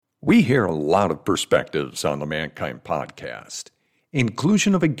We hear a lot of perspectives on the Mankind podcast.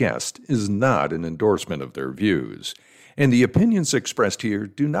 Inclusion of a guest is not an endorsement of their views, and the opinions expressed here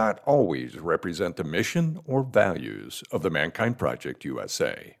do not always represent the mission or values of the Mankind Project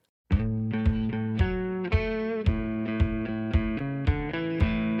USA.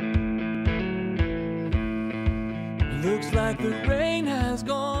 Looks like the rain has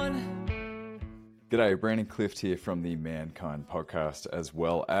gone. G'day, Brandon Clift here from the Mankind podcast, as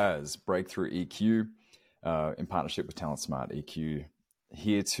well as Breakthrough EQ in partnership with Talent Smart EQ,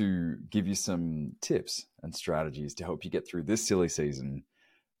 here to give you some tips and strategies to help you get through this silly season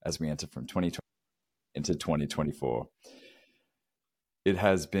as we enter from 2020 into 2024. It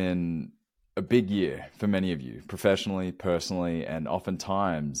has been a big year for many of you, professionally, personally, and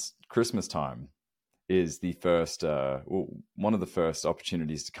oftentimes Christmas time is the first, one of the first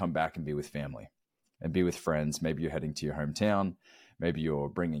opportunities to come back and be with family and be with friends. Maybe you're heading to your hometown. Maybe you're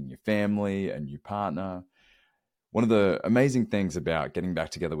bringing your family and your partner. One of the amazing things about getting back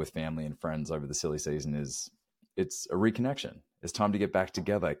together with family and friends over the silly season is it's a reconnection. It's time to get back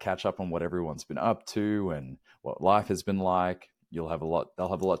together, catch up on what everyone's been up to and what life has been like. They'll have a lot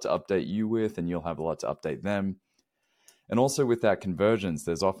to update you with, and you'll have a lot to update them. And also with that convergence,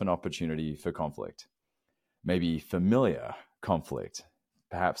 there's often opportunity for conflict, maybe familiar conflict.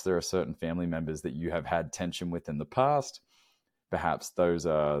 Perhaps there are certain family members that you have had tension with in the past. Perhaps those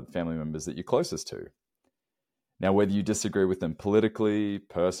are family members that you're closest to. Now, whether you disagree with them politically,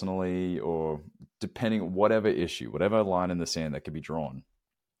 personally, or depending on whatever issue, whatever line in the sand that could be drawn,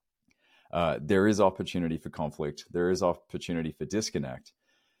 there is opportunity for conflict. There is opportunity for disconnect.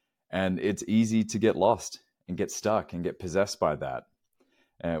 And it's easy to get lost and get stuck and get possessed by that,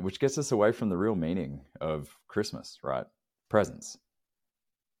 which gets us away from the real meaning of Christmas, right? Presents.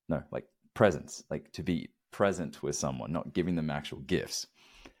 No, like presents, like to be present with someone, not giving them actual gifts.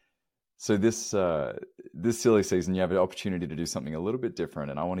 So this silly season, you have an opportunity to do something a little bit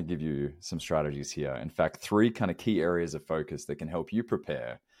different, and I want to give you some strategies here. In fact, 3 kind of key areas of focus that can help you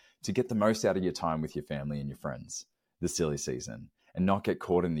prepare to get the most out of your time with your family and your friends this silly season, and not get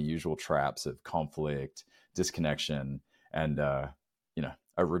caught in the usual traps of conflict, disconnection, and a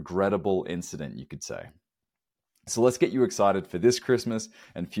regrettable incident, you could say. So let's get you excited for this Christmas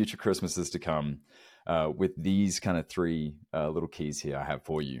and future Christmases to come with these kind of 3 little keys here I have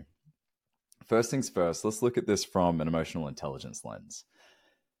for you. First things first, let's look at this from an emotional intelligence lens.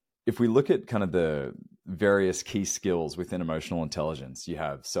 If we look at kind of the various key skills within emotional intelligence, you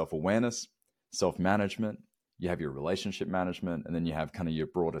have self-awareness, self-management, you have your relationship management, and then you have kind of your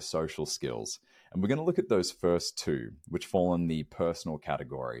broader social skills. And we're going to look at those first 2, which fall in the personal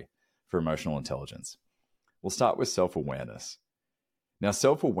category for emotional intelligence. We'll start with self-awareness. Now,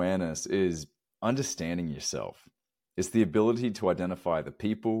 self-awareness is understanding yourself. It's the ability to identify the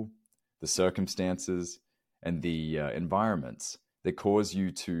people, the circumstances, and the environments that cause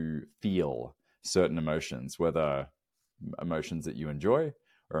you to feel certain emotions, whether emotions that you enjoy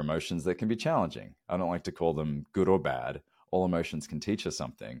or emotions that can be challenging. I don't like to call them good or bad. All emotions can teach us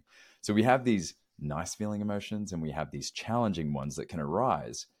something. So we have these nice feeling emotions, and we have these challenging ones that can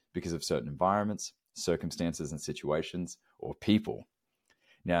arise because of certain environments, circumstances and situations, or people.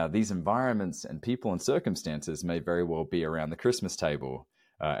 Now, these environments and people and circumstances may very well be around the Christmas table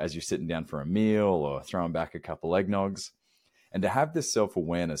as you're sitting down for a meal or throwing back a couple eggnogs. And to have this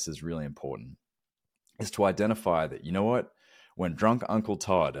self-awareness is really important, is to identify that, you know what, when drunk Uncle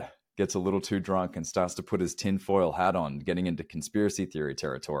Todd gets a little too drunk and starts to put his tinfoil hat on, getting into conspiracy theory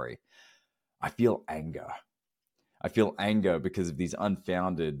territory, I feel anger. I feel anger because of these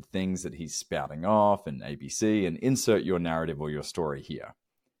unfounded things that he's spouting off and ABC, and insert your narrative or your story here.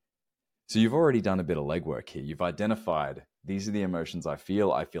 So you've already done a bit of legwork here. You've identified these are the emotions I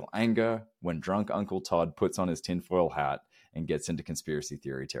feel. I feel anger when drunk Uncle Todd puts on his tinfoil hat and gets into conspiracy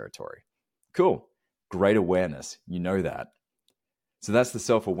theory territory. Cool. Great awareness. You know that. So that's the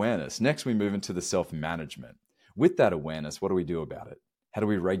self-awareness. Next, we move into the self-management. With that awareness, what do we do about it? How do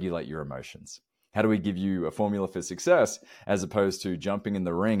we regulate your emotions? How do we give you a formula for success as opposed to jumping in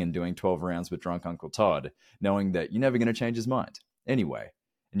the ring and doing 12 rounds with drunk Uncle Todd, knowing that you're never going to change his mind anyway,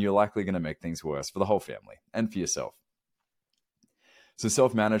 and you're likely going to make things worse for the whole family and for yourself. So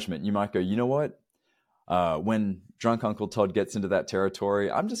self-management, you might go, you know what? When drunk Uncle Todd gets into that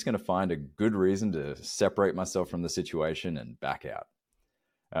territory, I'm just going to find a good reason to separate myself from the situation and back out.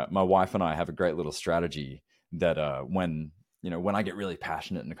 My wife and I have a great little strategy that when I get really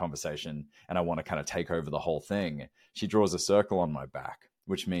passionate in a conversation and I want to kind of take over the whole thing, she draws a circle on my back,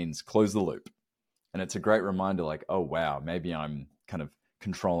 which means close the loop. And it's a great reminder like, oh, wow, maybe I'm kind of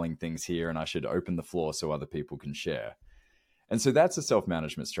controlling things here and I should open the floor so other people can share. And so that's a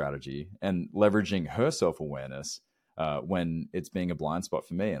self-management strategy, and leveraging her self-awareness when it's being a blind spot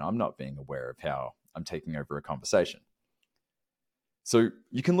for me and I'm not being aware of how I'm taking over a conversation. So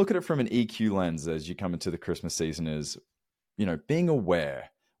you can look at it from an EQ lens as you come into the Christmas season as, being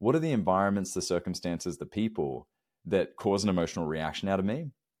aware. What are the environments, the circumstances, the people that cause an emotional reaction out of me?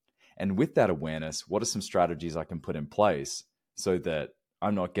 And with that awareness, what are some strategies I can put in place so that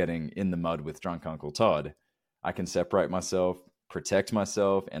I'm not getting in the mud with drunk Uncle Todd? I can separate myself, protect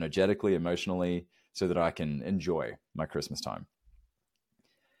myself energetically, emotionally, so that I can enjoy my Christmas time.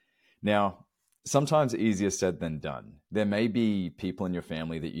 Now, sometimes easier said than done. There may be people in your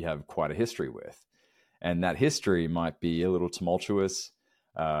family that you have quite a history with, and that history might be a little tumultuous.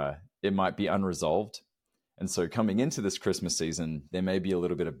 It might be unresolved. And so coming into this Christmas season, there may be a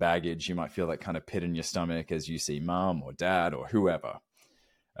little bit of baggage. You might feel that kind of pit in your stomach as you see mom or dad or whoever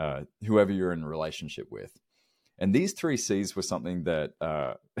you're in a relationship with. And these 3 C's were something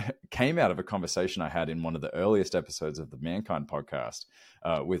that came out of a conversation I had in one of the earliest episodes of the Mankind podcast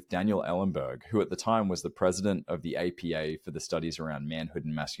with Daniel Ellenberg, who at the time was the president of the APA for the studies around manhood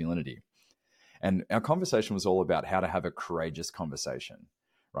and masculinity. And our conversation was all about how to have a courageous conversation,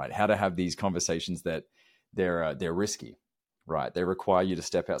 right? How to have these conversations that they're risky, right? They require you to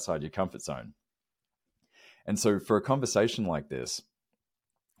step outside your comfort zone. And so for a conversation like this,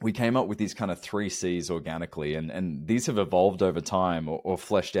 we came up with these kind of 3 C's organically, and these have evolved over time or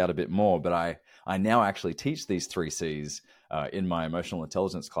fleshed out a bit more. But I now actually teach these 3 C's in my emotional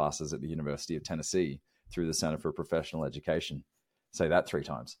intelligence classes at the University of Tennessee through the Center for Professional Education. Say that 3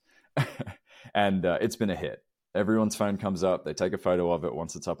 times. And it's been a hit. Everyone's phone comes up, they take a photo of it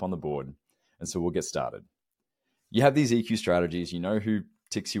once it's up on the board. And so we'll get started. You have these EQ strategies, you know who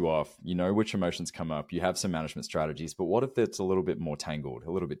ticks you off, you know which emotions come up, you have some management strategies, but what if it's a little bit more tangled,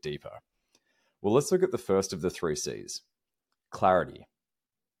 a little bit deeper? Well, let's look at the first of the 3 C's, clarity.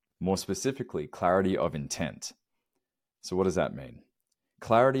 More specifically, clarity of intent. So what does that mean?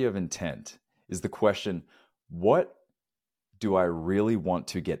 Clarity of intent is the question, what do I really want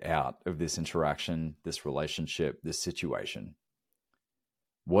to get out of this interaction, this relationship, this situation?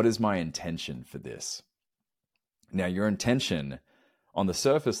 What is my intention for this? Now, your intention on the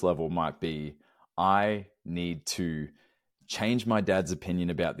surface level might be, I need to change my dad's opinion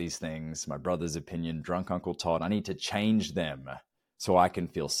about these things, my brother's opinion, drunk Uncle Todd. I need to change them so I can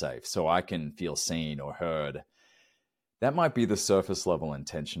feel safe, so I can feel seen or heard. That might be the surface level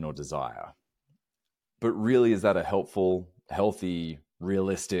intention or desire. But really, is that a helpful, healthy,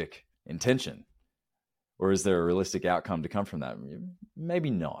 realistic intention? Or is there a realistic outcome to come from that?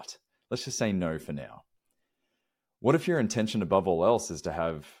 Maybe not. Let's just say no for now. What if your intention above all else is to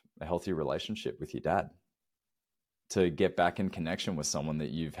have a healthy relationship with your dad? To get back in connection with someone that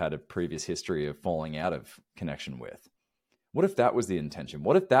you've had a previous history of falling out of connection with? What if that was the intention?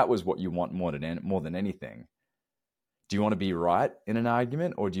 What if that was what you want more than anything? Do you want to be right in an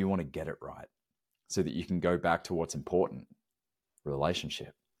argument, or do you want to get it right so that you can go back to what's important?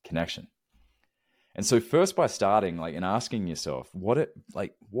 Relationship, connection. And so first, by starting and asking yourself, what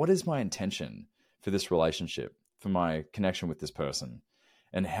is my intention for this relationship, for my connection with this person,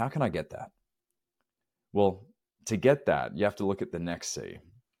 and how can I get that? Well, to get that, you have to look at the next C,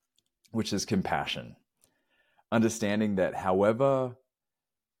 which is compassion. Understanding that however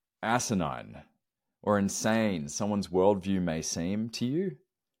asinine or insane someone's worldview may seem to you,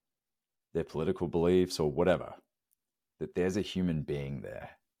 their political beliefs or whatever, that there's a human being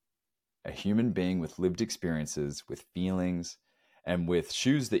there. A human being with lived experiences, with feelings, and with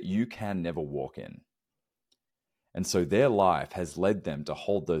shoes that you can never walk in. And so their life has led them to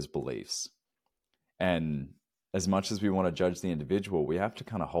hold those beliefs. And as much as we want to judge the individual, we have to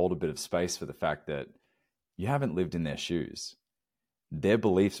kind of hold a bit of space for the fact that you haven't lived in their shoes. Their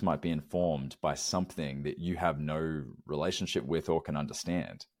beliefs might be informed by something that you have no relationship with or can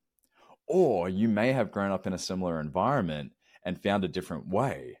understand. Or you may have grown up in a similar environment and found a different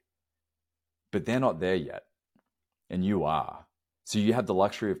way, but they're not there yet, and you are. So you have the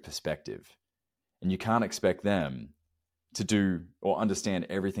luxury of perspective, and you can't expect them to do or understand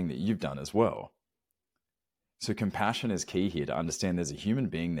everything that you've done as well. So compassion is key here, to understand there's a human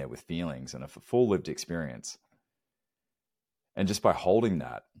being there with feelings and a full lived experience. And just by holding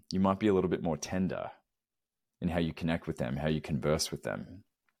that, you might be a little bit more tender in how you connect with them, how you converse with them.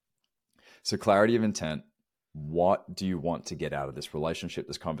 So clarity of intent. What do you want to get out of this relationship,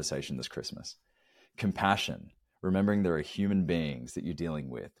 this conversation, this Christmas? Compassion, remembering there are human beings that you're dealing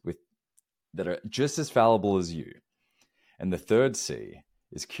with that are just as fallible as you. And the third C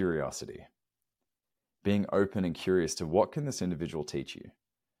is curiosity. Being open and curious to what can this individual teach you?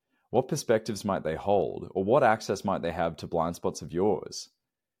 What perspectives might they hold, or what access might they have to blind spots of yours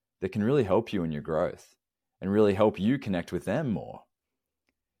that can really help you in your growth and really help you connect with them more?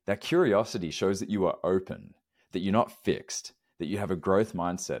 That curiosity shows that you are open, that you're not fixed, that you have a growth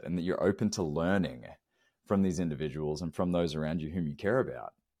mindset, and that you're open to learning from these individuals and from those around you whom you care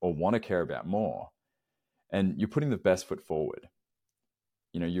about or want to care about more. And you're putting the best foot forward.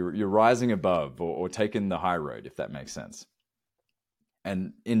 You're rising above or taking the high road, if that makes sense.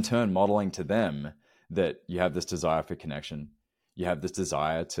 And in turn, modeling to them that you have this desire for connection, you have this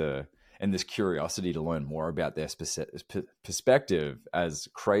desire to, and this curiosity to learn more about their perspective, as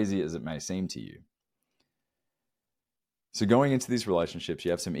crazy as it may seem to you. So going into these relationships,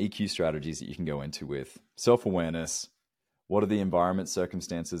 you have some EQ strategies that you can go into with self-awareness. What are the environment,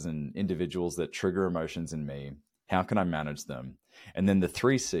 circumstances, and individuals that trigger emotions in me? How can I manage them? And then the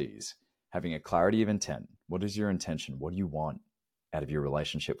 3 C's, having a clarity of intent. What is your intention? What do you want out of your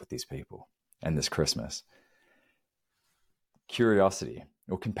relationship with these people and this Christmas? Curiosity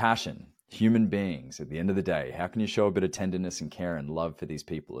or compassion. Human beings, at the end of the day, how can you show a bit of tenderness and care and love for these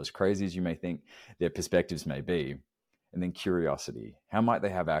people, as crazy as you may think their perspectives may be? And then curiosity. How might they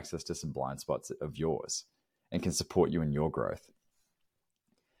have access to some blind spots of yours and can support you in your growth?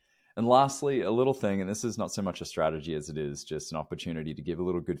 And lastly, a little thing, and this is not so much a strategy as it is just an opportunity to give a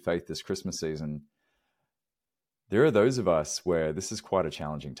little good faith this Christmas season. There are those of us where this is quite a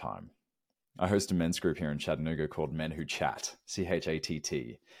challenging time. I host a men's group here in Chattanooga called Men Who Chat,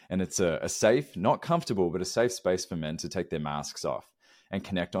 CHATT. And it's a safe, not comfortable, but a safe space for men to take their masks off and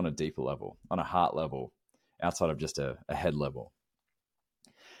connect on a deeper level, on a heart level, outside of just a head level.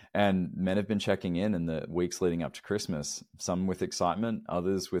 And men have been checking in the weeks leading up to Christmas, some with excitement,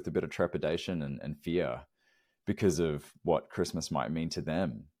 others with a bit of trepidation and fear because of what Christmas might mean to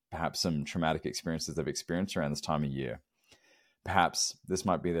them. Perhaps some traumatic experiences they've experienced around this time of year. Perhaps this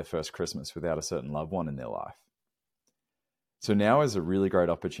might be their first Christmas without a certain loved one in their life. So now is a really great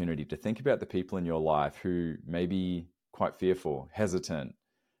opportunity to think about the people in your life who may be quite fearful, hesitant,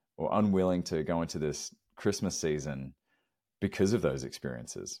 or unwilling to go into this Christmas season because of those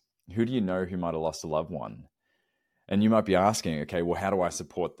experiences. Who do you know who might have lost a loved one? And you might be asking, okay, well, how do I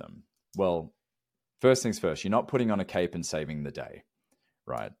support them? Well, first things first, you're not putting on a cape and saving the day,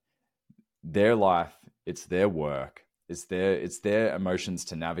 right? Their life, it's their work, it's their emotions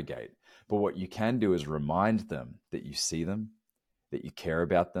to navigate. But what you can do is remind them that you see them, that you care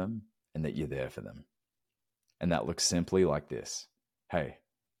about them, and that you're there for them. And that looks simply like this. Hey,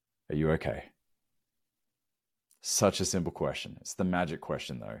 are you okay? Such a simple question. It's the magic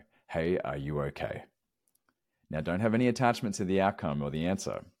question though. Hey, are you okay? Now, don't have any attachment to the outcome or the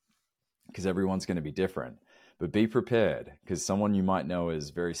answer because everyone's going to be different. But be prepared because someone you might know is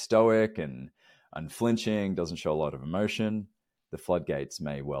very stoic and unflinching, doesn't show a lot of emotion. The floodgates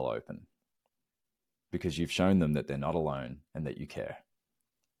may well open because you've shown them that they're not alone and that you care.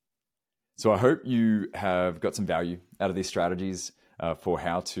 So I hope you have got some value out of these strategies for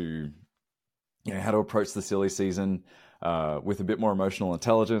how to approach the silly season with a bit more emotional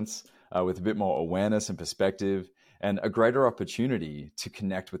intelligence, with a bit more awareness and perspective, and a greater opportunity to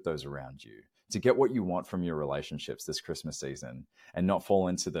connect with those around you, to get what you want from your relationships this Christmas season and not fall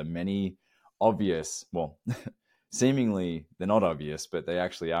into the many obvious, well, seemingly they're not obvious, but they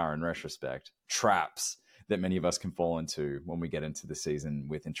actually are in retrospect, traps that many of us can fall into when we get into the season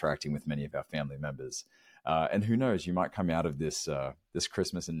with interacting with many of our family members. And who knows, you might come out of this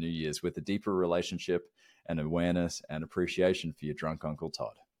Christmas and New Year's with a deeper relationship and awareness and appreciation for your drunk Uncle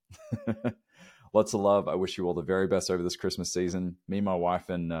Todd. Lots of love. I wish you all the very best over this Christmas season. Me, my wife,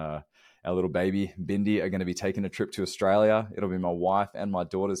 and our little baby, Bindi, are going to be taking a trip to Australia. It'll be my wife and my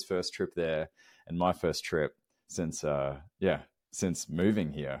daughter's first trip there and my first trip since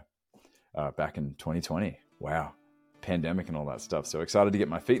moving here back in 2020. Wow. Pandemic and all that stuff. So excited to get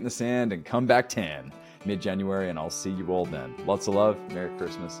my feet in the sand and come back tan mid-January, and I'll see you all then. Lots of love, Merry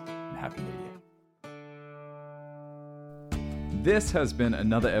Christmas, and Happy New Year. This has been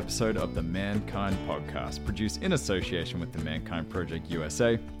another episode of the Mankind Podcast, produced in association with the Mankind Project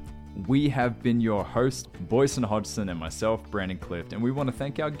USA. We have been your host, Boyson Hodgson, and myself, Brandon Clift, and we want to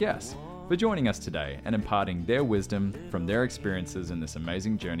thank our guests for joining us today and imparting their wisdom from their experiences in this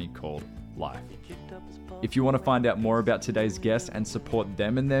amazing journey called life. If you want to find out more about today's guests and support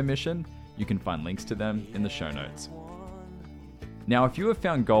them in their mission, you can find links to them in the show notes. Now, if you have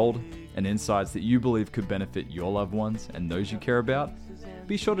found gold and insights that you believe could benefit your loved ones and those you care about,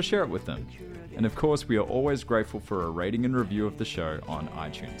 be sure to share it with them. And of course, we are always grateful for a rating and review of the show on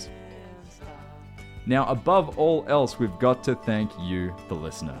iTunes. Now, above all else, we've got to thank you, the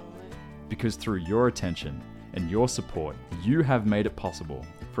listener, because through your attention and your support, you have made it possible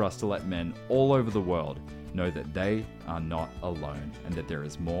for us to let men all over the world know that they are not alone and that there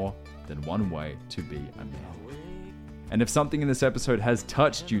is more than one way to be a man. And if something in this episode has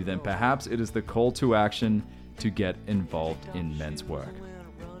touched you, then perhaps it is the call to action to get involved in men's work.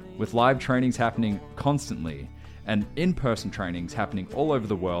 With live trainings happening constantly and in-person trainings happening all over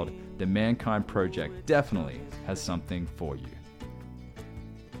the world, the Mankind Project definitely has something for you.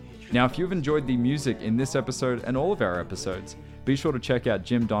 Now, if you've enjoyed the music in this episode and all of our episodes, be sure to check out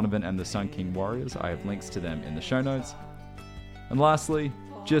Jim Donovan and the Sun King Warriors. I have links to them in the show notes. And lastly,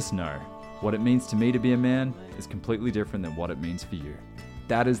 just know, what it means to me to be a man is completely different than what it means for you.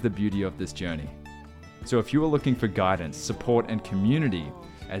 That is the beauty of this journey. So if you are looking for guidance, support, and community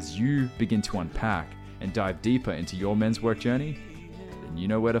as you begin to unpack and dive deeper into your men's work journey, then you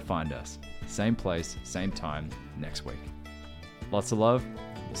know where to find us. Same place, same time, next week. Lots of love.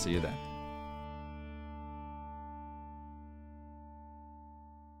 We'll see you then.